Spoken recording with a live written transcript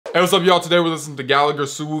Hey, what's up, y'all? Today we're listening to Gallagher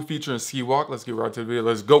SuWoo featuring SuWoo. Let's get right to the video.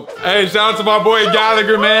 Let's go. Hey, shout out to my boy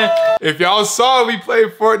Gallagher, man. If y'all saw, we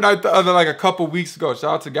played Fortnite the other, like a couple weeks ago.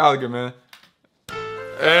 Shout out to Gallagher, man.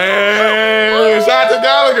 Hey, shout out to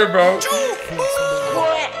Gallagher, bro.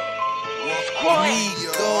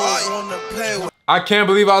 I can't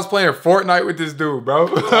believe I was playing Fortnite with this dude, bro.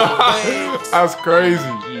 That's crazy.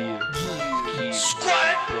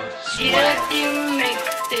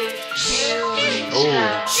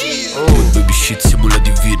 Baby shit, siamo la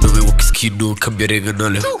DV, 9 WOK skin, non cambiare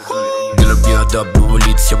canale. Nella mia dub, nuovo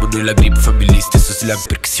lead, siamo noi la grip family, stesso slang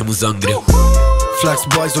perché siamo sangre. Flex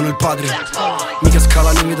boy, sono il padre, mica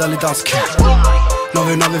scala nemi dalle tasche.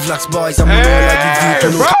 9-9 flex boy, siamo noi la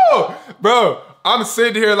DV. Bro, I'm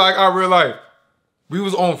sitting here like our real life. We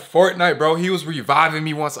was on Fortnite, bro. He was reviving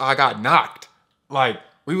me once I got knocked. Like,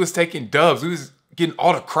 we was taking dubs. We was getting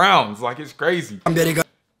all the crowns. Like, it's crazy.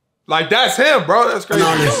 Like, that's him, bro. That's crazy.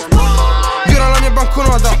 Viola la mia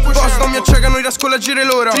banconota, boss non mi accecano, riesco a leggere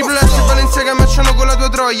l'ora. Triple S e Balenciaga matchano con la tua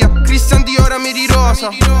troia. Christian Dior mi rirosa.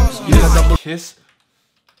 Kiss?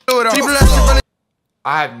 Triple S e Balenciaga.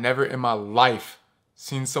 I have never in my life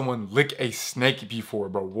seen someone lick a snake before,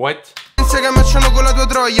 bro. What? Che matchano con la tua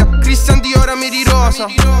troia. Christian Dior mi rirosa.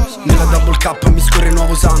 Nella double K mi scorre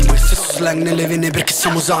nuovo sangue. Stesso slang nelle vene perché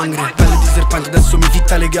siamo sangre. Pelle di serpente adesso mi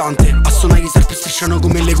fitta elegante. Assonai i serpi strisciano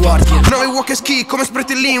come le guardie. 9 WOK e ski come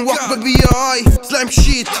Spretellin. Walk baby eye, slime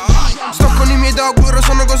shit. Sto con i miei dog, loro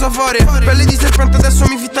sanno cosa fare. Pelle di serpente adesso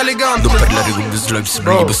mi fitta elegante. Non parlare con mio slime, se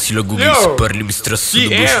non gli passi la Google. Se parli mi stresso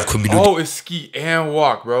dopo 5 minuti. Oh, it's ski and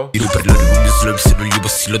walk, bro. Non parlare con mio slime, se non gli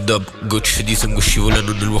passi la dub. Gocce di sangue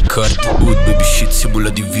scivolano nel walk hard. Baby shit, siamo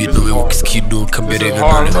la DV, 9 WOK skin, non cambiare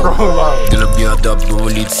canale. Nella mia dub, nuovo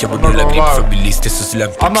lead, siamo noi la grip family, stesso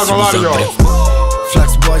slang perché siamo sangre.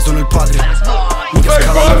 Flex boy, sono il padre, mica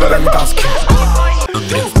scala dalle tasche.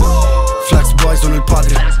 Flex boy, sono il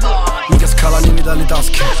padre, mica scala nemi dalle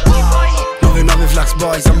tasche. 9-9 flex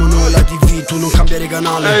boy, siamo noi la TV, tu non cambiare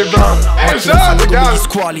canale. Hey bro, hey, shout out to guys.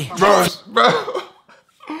 Bro.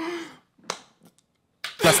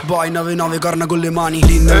 Flex boy, 9-9 corna con le mani.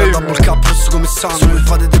 Lì nella double K rosso come sangue. Il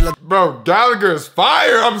padre della... Bro, Gallagher is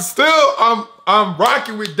fire. I'm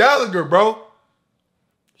rocking with Gallagher, bro.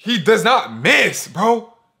 He does not miss, bro.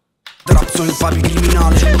 Trap, sono il papi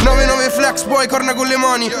criminale. 9-9 flex boy, corna con le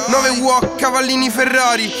mani. 9 WOK, cavallini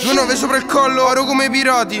Ferrari. 2-9 sopra il collo, oro come i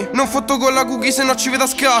pirati. Non fotto con la cookie se no ci vedo a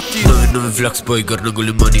scatti. 9-9 flex boy, corna con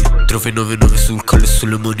le mani. Trofei 9-9 sul collo e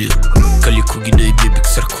sulle mani. Cagli e cookie nei miei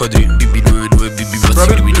pixel quadri. Bibi 9-9, bibi pazzi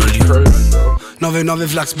criminali. 9-9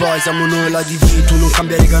 flex boy, siamo noi la DV, tu non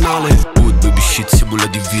cambiare canale. Baby shit, siamo la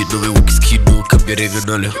DV, 9 WOK skin, non cambiare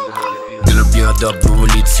canale. Nella mia dub, nuovo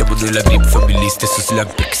lead, siamo noi la grip family, stesso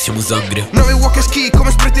slang perché siamo sangre. 9 WOK e ski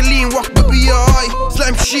come Spretellin, walk baby eye,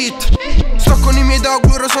 slime shit. Sto con i miei dog,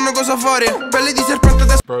 loro sanno cosa fare. Pelle di serpente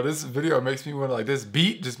adesso. Bro, this video makes me wanna, like, this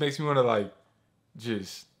beat just makes me wanna, like,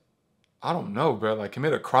 just, I don't know, bro, like,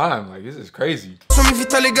 commit a crime. Like, this is crazy. Sono mi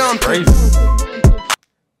fitta elegante. Crazy.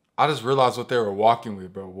 I just realized what they were walking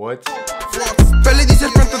with, bro. What? Pelle di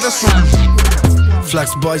serpente adesso.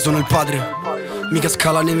 Flex boy, sono il padre, mica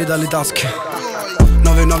scala nemi dalle tasche.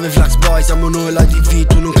 9-9 flex boy, siamo noi la DV,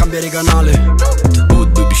 tu non cambiare canale.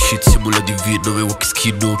 Baby shit, siamo la DV, 9 WOK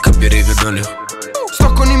skin, non cambiare canale.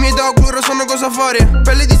 Sto con i miei dog, loro sanno cosa fare.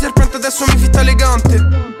 Pelle di serpente adesso mi fitta elegante.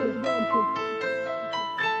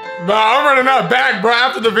 Nah, I'm running that back, bro.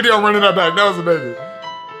 After the video, I'm running that back. That was amazing.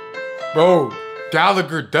 Bro,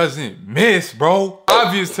 Gallagher doesn't miss, bro.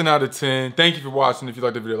 Obvious 10 out of 10. Thank you for watching. If you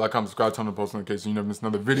like the video, like, comment, subscribe, turn on the post notifications so you never miss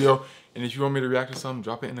another video. And if you want me to react to something,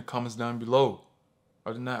 drop it in the comments down below.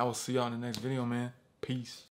 Other than that, I will see y'all in the next video, man. Peace.